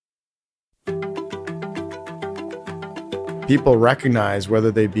people recognize,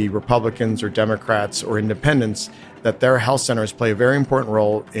 whether they be Republicans or Democrats or independents, that their health centers play a very important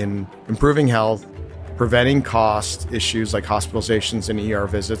role in improving health, preventing cost issues like hospitalizations and ER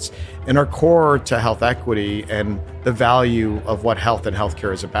visits, and are core to health equity and the value of what health and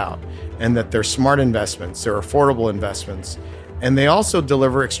healthcare is about. And that they're smart investments, they're affordable investments, and they also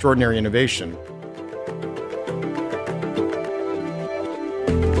deliver extraordinary innovation.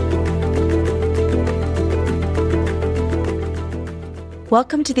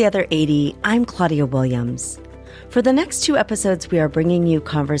 Welcome to The Other 80. I'm Claudia Williams. For the next 2 episodes, we are bringing you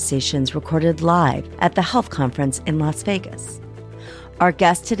conversations recorded live at the Health Conference in Las Vegas. Our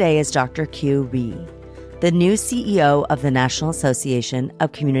guest today is Dr. Rhee, the new CEO of the National Association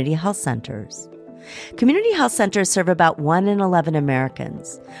of Community Health Centers. Community health centers serve about 1 in 11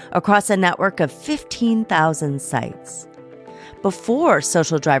 Americans across a network of 15,000 sites. Before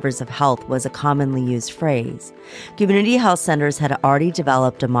social drivers of health was a commonly used phrase, community health centers had already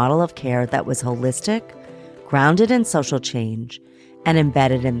developed a model of care that was holistic, grounded in social change, and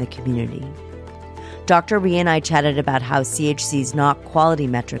embedded in the community. Dr. Rhee and I chatted about how CHCs knock quality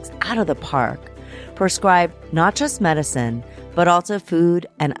metrics out of the park, prescribe not just medicine, but also food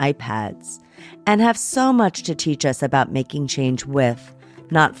and iPads, and have so much to teach us about making change with,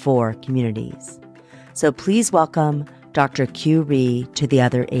 not for, communities. So please welcome Dr. Rhee to The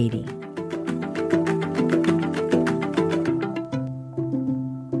Other 80.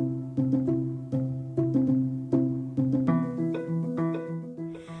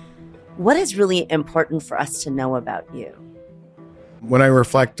 What is really important for us to know about you? When I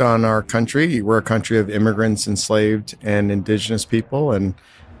reflect on our country, we're a country of immigrants, enslaved, and indigenous people, and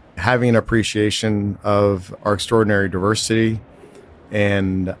having an appreciation of our extraordinary diversity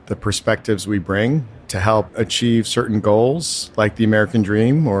and the perspectives we bring to help achieve certain goals like the American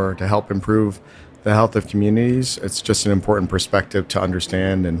dream or to help improve the health of communities. It's just an important perspective to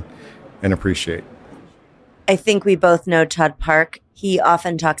understand and appreciate. I think we both know Todd Park. He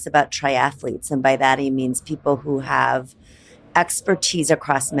often talks about triathletes, and by that he means people who have expertise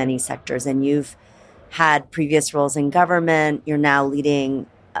across many sectors. And you've had previous roles in government. You're now leading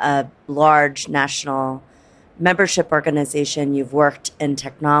a large national membership organization. You've worked in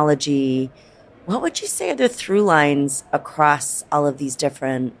technology. What would you say are the through lines across all of these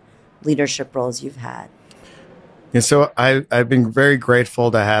different leadership roles you've had? Yeah, so I've been very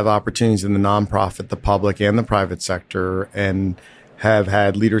grateful to have opportunities in the nonprofit, the public, and the private sector, and have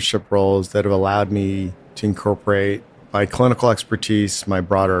had leadership roles that have allowed me to incorporate my clinical expertise, my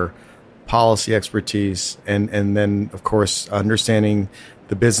broader policy expertise, and then, of course, understanding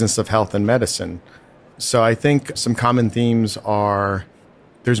the business of health and medicine. So I think some common themes are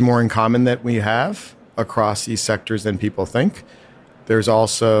there's more in common that we have across these sectors than people think. There's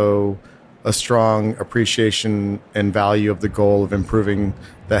also a strong appreciation and value of the goal of improving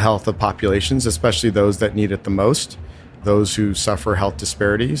the health of populations, especially those that need it the most, those who suffer health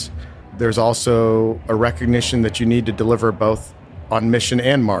disparities. There's also a recognition that you need to deliver both on mission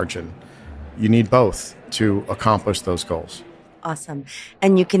and margin. You need both to accomplish those goals. Awesome.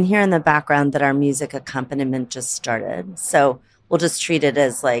 And you can hear in the background that our music accompaniment just started. So we'll just treat it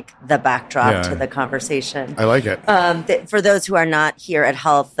as like the backdrop to the conversation. I like it. For those who are not here at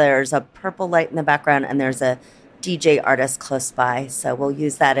Health, there's a purple light in the background and there's a DJ artist close by. So we'll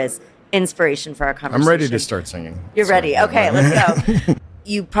use that as inspiration for our conversation. I'm ready to start singing. You're ready. Okay, let's go.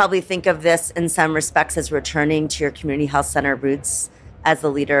 You probably think of this in some respects as returning to your community health center roots as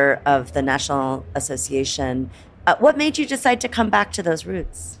the leader of the National Association. What made you decide to come back to those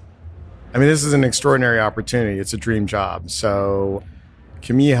roots? I mean, this is an extraordinary opportunity. It's a dream job. So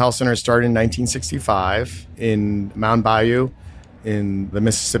Community Health Center started in 1965 in Mound Bayou in the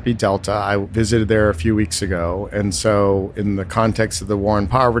Mississippi Delta. I visited there a few weeks ago. And so in the context of the war on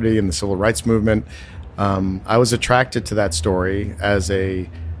poverty and the civil rights movement, I was attracted to that story as a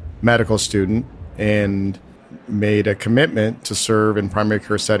medical student and made a commitment to serve in primary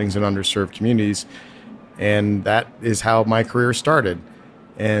care settings in underserved communities. And that is how my career started.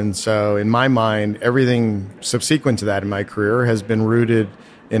 And so in my mind, everything subsequent to that in my career has been rooted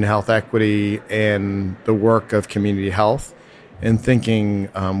in health equity and the work of community health, and thinking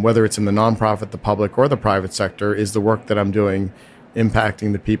whether it's in the nonprofit, the public, or the private sector, is the work that I'm doing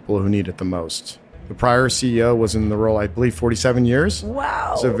impacting the people who need it the most. The prior CEO was in the role, I believe, 47 years.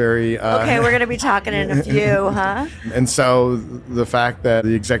 Wow. So very... okay, we're going to be talking in a few, huh? And so the fact that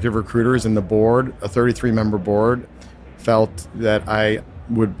the executive recruiters and the board, a 33-member board, felt that I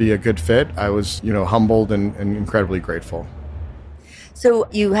would be a good fit, I was, humbled and incredibly grateful. So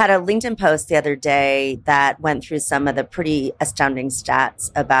you had a LinkedIn post the other day that went through some of the pretty astounding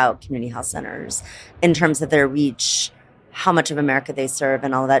stats about community health centers in terms of their reach how much of America they serve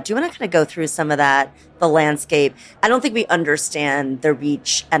and all of that. Do you want to kind of go through some of that, the landscape? I don't think we understand the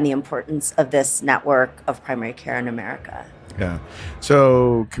reach and the importance of this network of primary care in America. Yeah.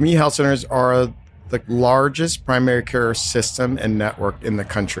 So community health centers are the largest primary care system and network in the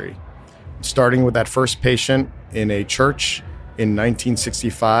country. Starting with that first patient in a church in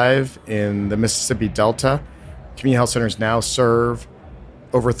 1965 in the Mississippi Delta, community health centers now serve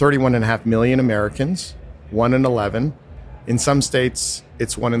over 31.5 million Americans, 1 in 11. In some states,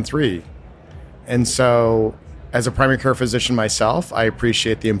 it's 1 in 3. And so as a primary care physician myself, I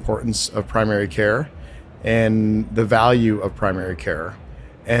appreciate the importance of primary care and the value of primary care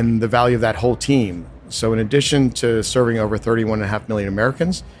and the value of that whole team. So in addition to serving over 31.5 million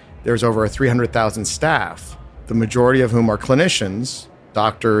Americans, there's over 300,000 staff, the majority of whom are clinicians,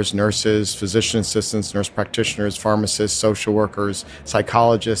 doctors, nurses, physician assistants, nurse practitioners, pharmacists, social workers,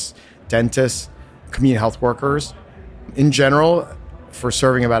 psychologists, dentists, community health workers. In general, for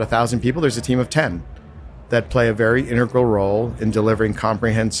serving about 1,000 people, there's a team of 10 that play a very integral role in delivering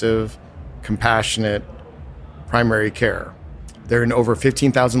comprehensive, compassionate primary care. They're in over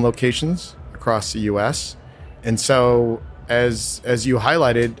 15,000 locations across the U.S. And so, as you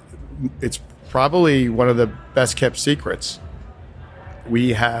highlighted, it's probably one of the best kept secrets. We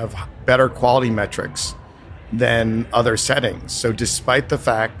have better quality metrics than other settings. So despite the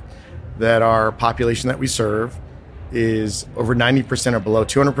fact that our population that we serve is over 90% are below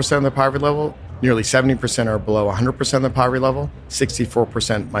 200% of the poverty level, nearly 70% are below 100% of the poverty level,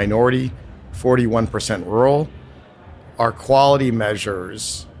 64% minority, 41% rural. Our quality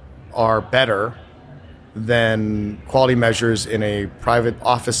measures are better than quality measures in a private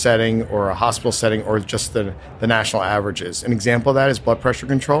office setting or a hospital setting or just the national averages. An example of that is blood pressure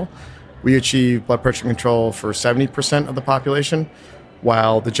control. We achieve blood pressure control for 70% of the population,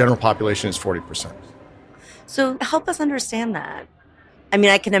 while the general population is 40%. So help us understand that. I mean,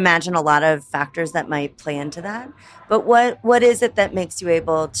 I can imagine a lot of factors that might play into that, but what is it that makes you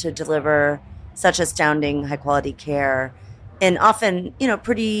able to deliver such astounding high quality care in often,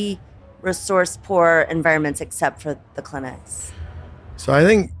 pretty resource poor environments except for the clinics? So I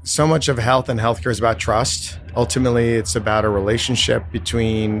think so much of health and healthcare is about trust. Ultimately, it's about a relationship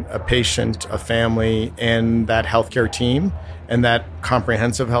between a patient, a family, and that healthcare team and that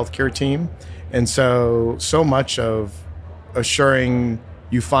comprehensive healthcare team. And so much of assuring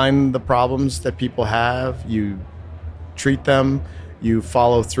you find the problems that people have, you treat them, you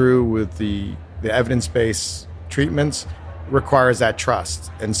follow through with the evidence-based treatments requires that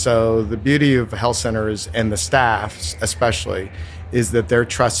trust. And so the beauty of health centers and the staff especially is that they're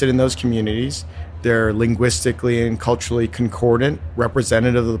trusted in those communities. They're linguistically and culturally concordant,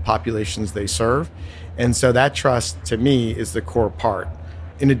 representative of the populations they serve. And so that trust, to me, is the core part.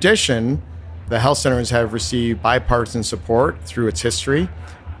 In addition, the health centers have received bipartisan support through its history,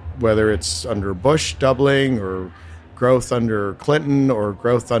 whether it's under Bush doubling or growth under Clinton or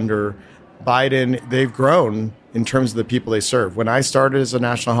growth under Biden. They've grown in terms of the people they serve. When I started as a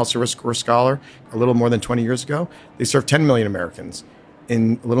National Health Service Corps scholar a little more than 20 years ago, they served 10 million Americans.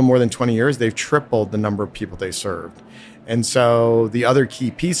 In a little more than 20 years, they've tripled the number of people they served. And so the other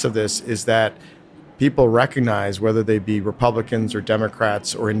key piece of this is that people recognize, whether they be Republicans or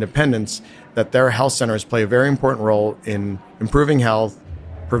Democrats or independents, that their health centers play a very important role in improving health,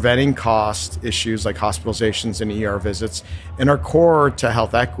 preventing cost issues like hospitalizations and ER visits, and are core to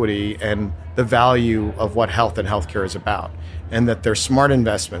health equity and the value of what health and healthcare is about. And that they're smart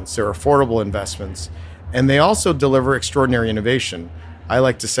investments, they're affordable investments, and they also deliver extraordinary innovation. I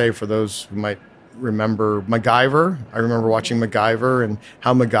like to say, for those who might remember MacGyver, I remember watching MacGyver and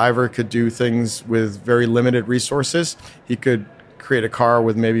how MacGyver could do things with very limited resources. He could create a car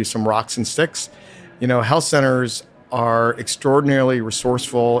with maybe some rocks and sticks. Health centers are extraordinarily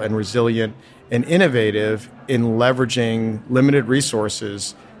resourceful and resilient and innovative in leveraging limited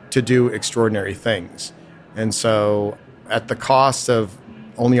resources to do extraordinary things. And so at the cost of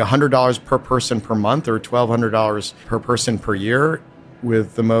only $100 per person per month or $1,200 per person per year,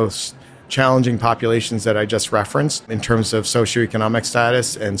 with the most challenging populations that I just referenced in terms of socioeconomic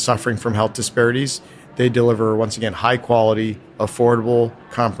status and suffering from health disparities, they deliver, once again, high quality, affordable,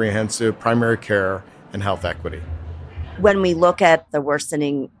 comprehensive primary care and health equity. When we look at the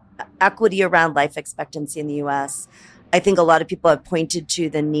worsening equity around life expectancy in the U.S., I think a lot of people have pointed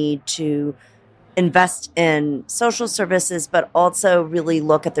to the need to invest in social services, but also really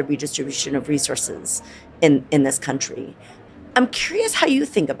look at the redistribution of resources in this country. I'm curious how you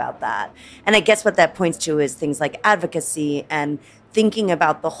think about that. And I guess what that points to is things like advocacy and thinking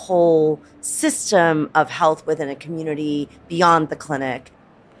about the whole system of health within a community beyond the clinic.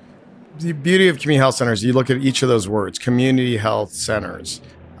 The beauty of community health centers, you look at each of those words, community health centers.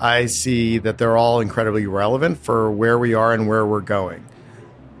 I see that they're all incredibly relevant for where we are and where we're going.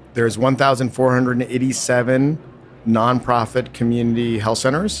 There's 1,487 nonprofit community health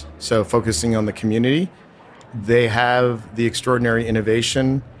centers, so focusing on the community. They have the extraordinary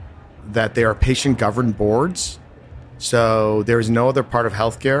innovation that they are patient-governed boards. So there's no other part of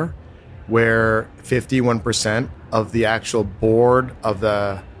healthcare where 51% of the actual board of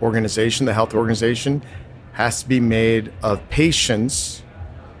the organization, the health organization, has to be made of patients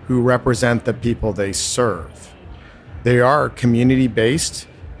who represent the people they serve. They are community-based.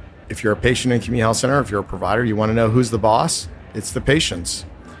 If you're a patient in a community health center, if you're a provider, you want to know who's the boss, it's the patients.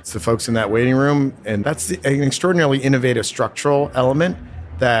 It's the folks in that waiting room. And that's an extraordinarily innovative structural element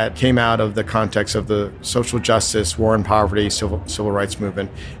that came out of the context of the social justice, war on poverty, civil rights movement,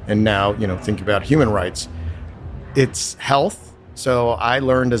 and now, think about human rights. It's health. So I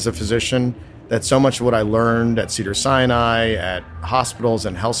learned as a physician that so much of what I learned at Cedars-Sinai, at hospitals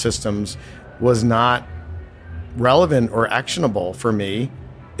and health systems was not relevant or actionable for me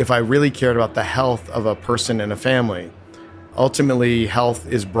if I really cared about the health of a person and a family. Ultimately, health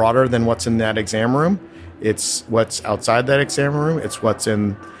is broader than what's in that exam room. It's what's outside that exam room. It's what's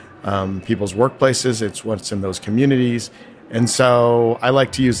in people's workplaces. It's what's in those communities. And so I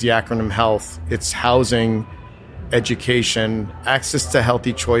like to use the acronym HEALTH. It's housing, education, access to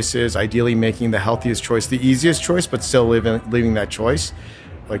healthy choices, ideally making the healthiest choice the easiest choice, but still leaving that choice.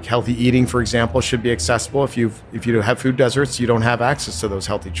 Like healthy eating, for example, should be accessible. If you have food deserts, you don't have access to those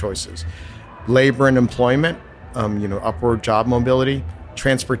healthy choices. Labor and employment, upward job mobility,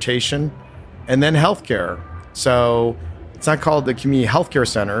 transportation, and then healthcare. So it's not called the community healthcare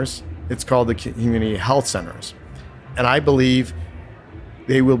centers, it's called the community health centers. And I believe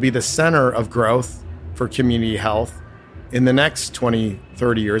they will be the center of growth for community health in the next 20,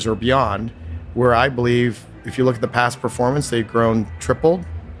 30 years or beyond, where I believe if you look at the past performance, they've tripled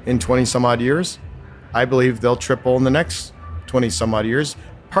in 20 some odd years. I believe they'll triple in the next 20 some odd years,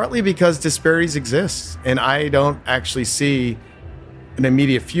 partly because disparities exist. And I don't actually see an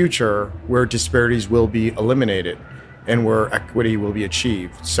immediate future where disparities will be eliminated and where equity will be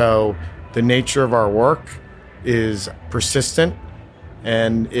achieved. So the nature of our work is persistent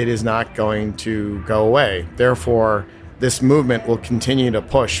and it is not going to go away. Therefore, this movement will continue to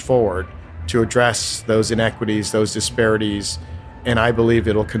push forward to address those inequities, those disparities, and I believe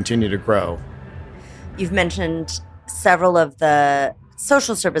it'll continue to grow. You've mentioned several of the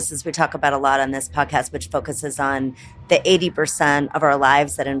social services we talk about a lot on this podcast, which focuses on the 80% of our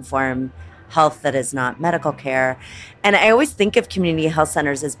lives that inform health that is not medical care. And I always think of community health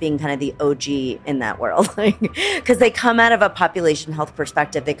centers as being kind of the OG in that world, because they come out of a population health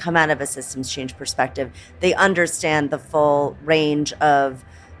perspective. They come out of a systems change perspective. They understand the full range of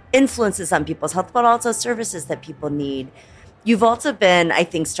influences on people's health, but also services that people need. You've also been, I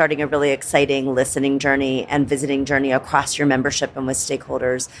think, starting a really exciting listening journey and visiting journey across your membership and with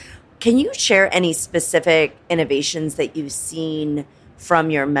stakeholders. Can you share any specific innovations that you've seen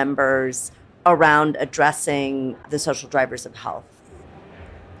from your members around addressing the social drivers of health?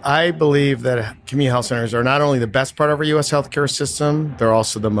 I believe that community health centers are not only the best part of our U.S. healthcare system, they're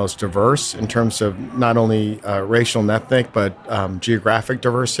also the most diverse in terms of not only racial and ethnic, but geographic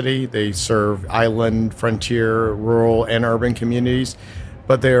diversity. They serve island, frontier, rural, and urban communities,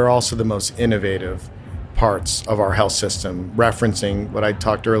 but they are also the most innovative parts of our health system, referencing what I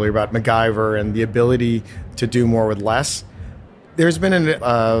talked earlier about MacGyver and the ability to do more with less. There's been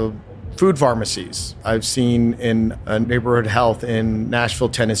food pharmacies I've seen in neighborhood health in Nashville,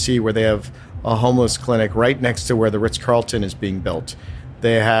 Tennessee, where they have a homeless clinic right next to where the Ritz-Carlton is being built.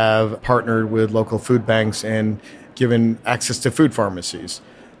 They have partnered with local food banks and given access to food pharmacies.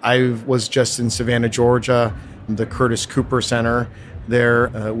 I was just in Savannah, Georgia, the Curtis Cooper Center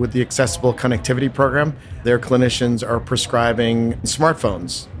there with the Accessible Connectivity Program. Their clinicians are prescribing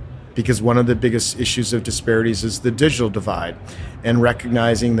smartphones because one of the biggest issues of disparities is the digital divide, and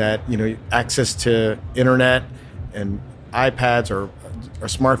recognizing that access to internet and iPads or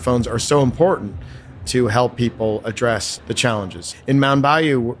smartphones are so important to help people address the challenges. In Mound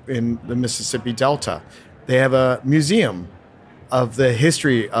Bayou, in the Mississippi Delta, they have a museum of the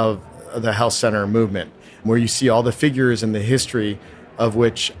history of the health center movement, where you see all the figures and the history of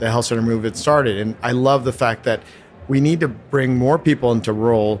which the health center movement started. And I love the fact that we need to bring more people into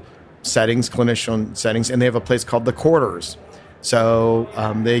rural settings, clinician settings, and they have a place called the Quarters. So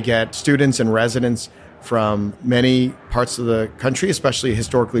they get students and residents from many parts of the country, especially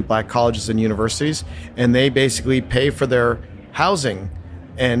historically black colleges and universities, and they basically pay for their housing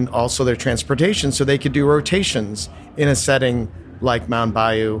and also their transportation so they could do rotations in a setting like Mound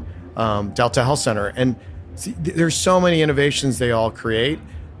Bayou Delta Health Center. And there's so many innovations they all create,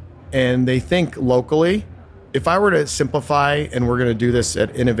 and they think locally. If I were to simplify, and we're going to do this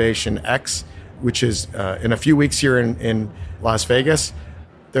at Innovation X, which is in a few weeks here in Las Vegas,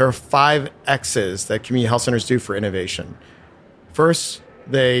 there are 5 X's that community health centers do for innovation. First,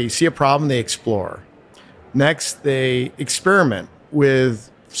 they see a problem, they explore. Next, they experiment with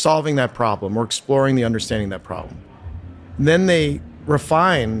solving that problem or exploring the understanding of that problem. And then they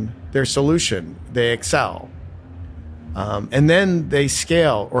refine their solution, they excel. And then they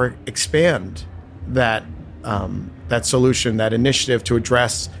scale or expand that solution, that initiative to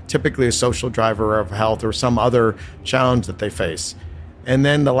address typically a social driver of health or some other challenge that they face. And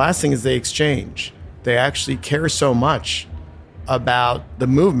then the last thing is they exchange. They actually care so much about the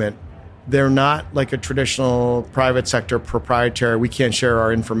movement. They're not like a traditional private sector proprietary, we can't share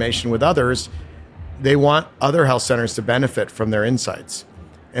our information with others. They want other health centers to benefit from their insights.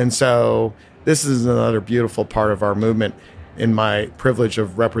 And so this is another beautiful part of our movement. In my privilege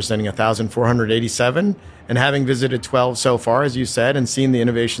of representing 1,487 and having visited 12 so far, as you said, and seen the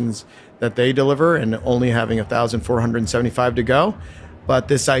innovations that they deliver, and only having 1,475 to go. But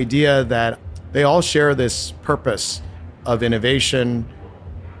this idea that they all share this purpose of innovation,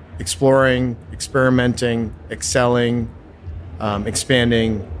 exploring, experimenting, excelling,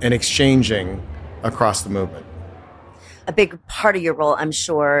 expanding, and exchanging across the movement. A big part of your role, I'm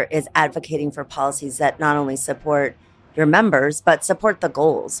sure, is advocating for policies that not only support your members, but support the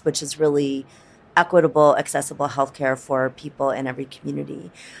goals, which is really equitable, accessible healthcare for people in every community.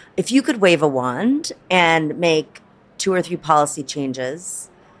 If you could wave a wand and make 2 or 3 policy changes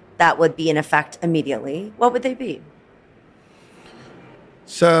that would be in effect immediately, what would they be?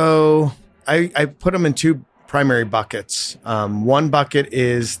 So I put them in 2 primary buckets. One bucket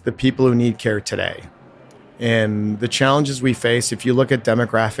is the people who need care today. And the challenges we face, if you look at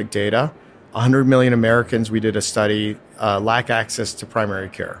demographic data, 100 million Americans, we did a study, lack access to primary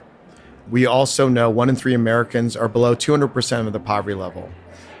care. We also know 1 in 3 Americans are below 200% of the poverty level.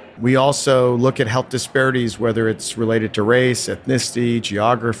 We also look at health disparities, whether it's related to race, ethnicity,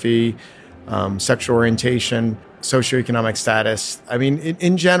 geography, sexual orientation, socioeconomic status. I mean,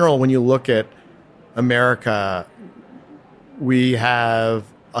 in general, when you look at America, we have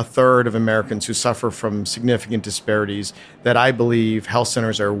 1/3 of Americans who suffer from significant disparities that I believe health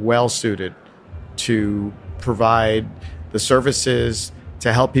centers are well suited to provide the services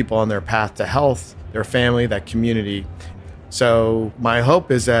to help people on their path to health, their family, that community. So my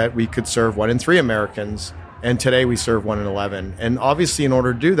hope is that we could serve 1 in 3 Americans, and today we serve 1 in 11. And obviously, in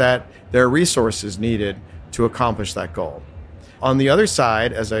order to do that, there are resources needed to accomplish that goal. On the other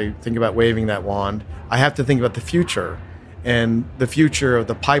side, as I think about waving that wand, I have to think about the future and the future of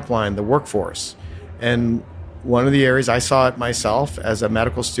the pipeline, the workforce. And one of the areas I saw it myself as a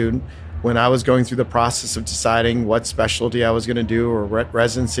medical student, when I was going through the process of deciding what specialty I was going to do or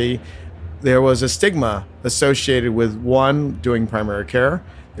residency, there was a stigma associated with, one, doing primary care.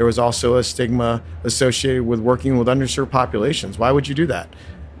 There was also a stigma associated with working with underserved populations. Why would you do that?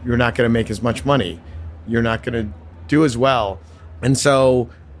 You're not going to make as much money. You're not going to do as well. And so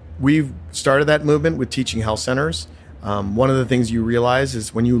we've started that movement with teaching health centers. One of the things you realize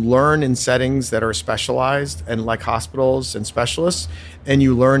is when you learn in settings that are specialized and like hospitals and specialists, and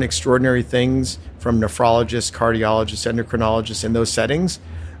you learn extraordinary things from nephrologists, cardiologists, endocrinologists in those settings,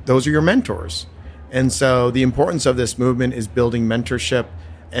 those are your mentors. And so the importance of this movement is building mentorship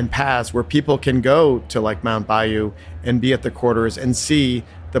and paths where people can go to like Mount Bayou and be at the quarters and see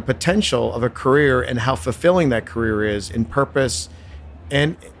the potential of a career and how fulfilling that career is in purpose.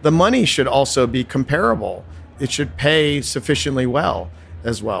 And the money should also be comparable. It should pay sufficiently well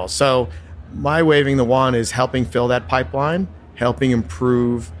as well. So my waving the wand is helping fill that pipeline, helping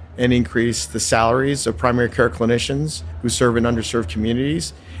improve and increase the salaries of primary care clinicians who serve in underserved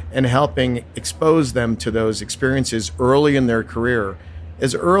communities, and helping expose them to those experiences early in their career,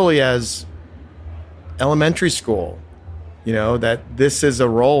 as early as elementary school, that this is a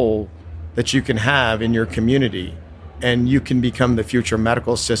role that you can have in your community, and you can become the future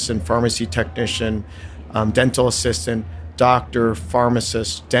medical assistant, pharmacy technician, dental assistant, doctor,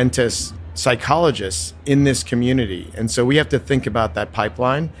 pharmacist, dentist, psychologists in this community. And so we have to think about that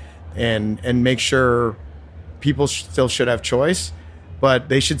pipeline and make sure people still should have choice, but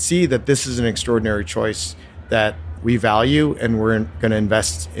they should see that this is an extraordinary choice that we value, and we're going to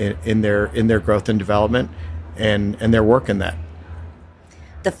invest in their growth and development and their work in that.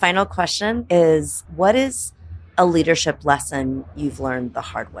 The final question is, what is a leadership lesson you've learned the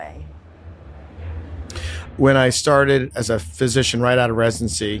hard way? When I started as a physician right out of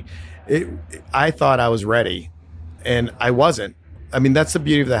residency, I thought I was ready, and I wasn't. I mean, that's the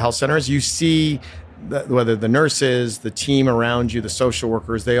beauty of the health centers. You see whether the nurses, the team around you, the social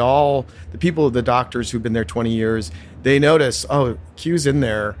workers, the people, the doctors who've been there 20 years, they notice, oh, Q's in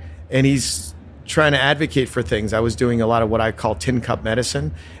there and he's trying to advocate for things. I was doing a lot of what I call tin cup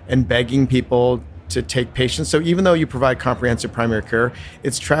medicine and begging people to take patients. So even though you provide comprehensive primary care,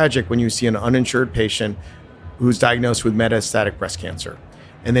 it's tragic when you see an uninsured patient who's diagnosed with metastatic breast cancer.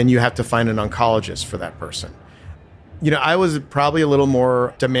 And then you have to find an oncologist for that person. I was probably a little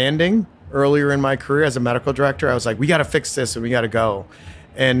more demanding earlier in my career as a medical director. I was like, we got to fix this and we got to go.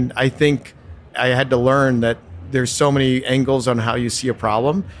 And I think I had to learn that there's so many angles on how you see a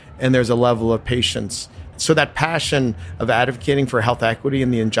problem, and there's a level of patience. So that passion of advocating for health equity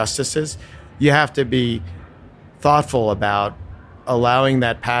and the injustices, you have to be thoughtful about allowing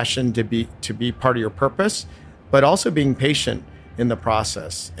that passion to be part of your purpose, but also being patient in the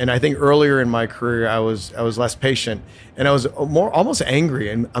process. And I think earlier in my career, I was less patient, and I was more almost angry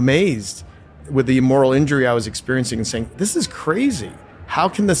and amazed with the moral injury I was experiencing and saying, this is crazy. How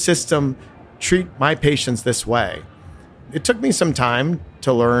can the system treat my patients this way? It took me some time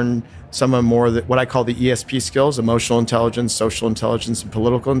to learn some of what I call the ESP skills, emotional intelligence, social intelligence, and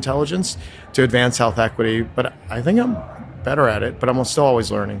political intelligence to advance health equity. But I think I'm better at it, but I'm still always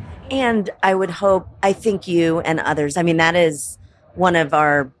learning. And I think you and others, that is one of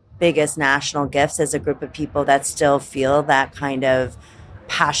our biggest national gifts as a group of people that still feel that kind of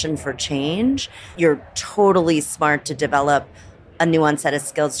passion for change. You're totally smart to develop a nuanced set of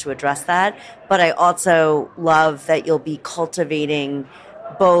skills to address that. But I also love that you'll be cultivating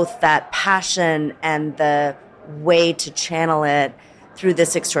both that passion and the way to channel it through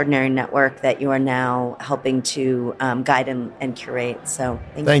this extraordinary network that you are now helping to guide and curate. So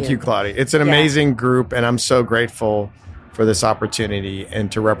thank you, Claudia. It's an amazing group, and I'm so grateful for this opportunity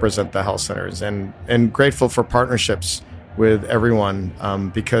and to represent the health centers, and grateful for partnerships with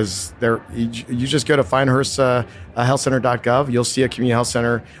everyone, because you just go to findhealthcenter.gov. You'll see a community health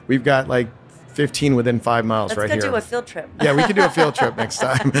center. We've got like 15 within 5 miles right here. Let's go do a field trip. Yeah, we can do a field trip next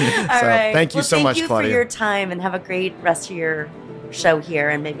time. All right. Thank you so much, Claudia. Thank you for your time, and have a great rest of your show here,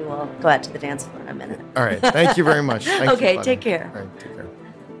 and maybe we'll go out to the dance floor in a minute. All right. Thank you very much. Okay, take care. All right, take care.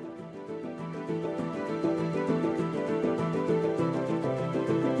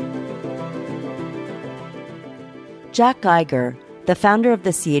 Jack Geiger, the founder of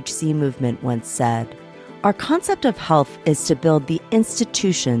the CHC movement, once said, "Our concept of health is to build the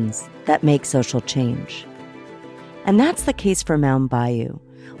institutions that make social change." And that's the case for Mound Bayou,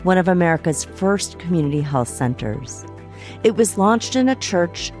 one of America's first community health centers. It was launched in a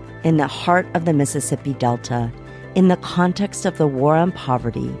church in the heart of the Mississippi Delta in the context of the war on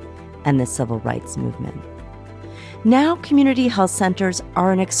poverty and the civil rights movement. Now, community health centers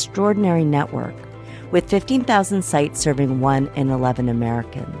are an extraordinary network with 15,000 sites serving 1 in 11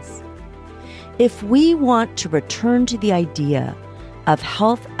 Americans. If we want to return to the idea of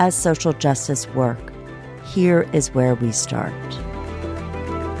health as social justice work, here is where we start.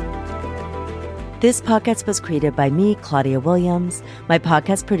 This podcast was created by me, Claudia Williams. My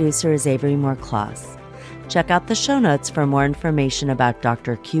podcast producer is Avery Moore-Kloss. Check out the show notes for more information about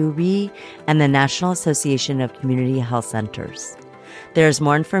Dr. Q. Rhee and the National Association of Community Health Centers. There's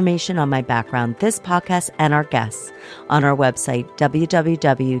more information on my background, this podcast, and our guests on our website,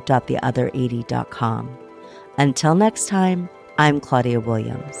 www.theother80.com. Until next time, I'm Claudia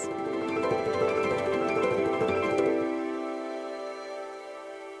Williams.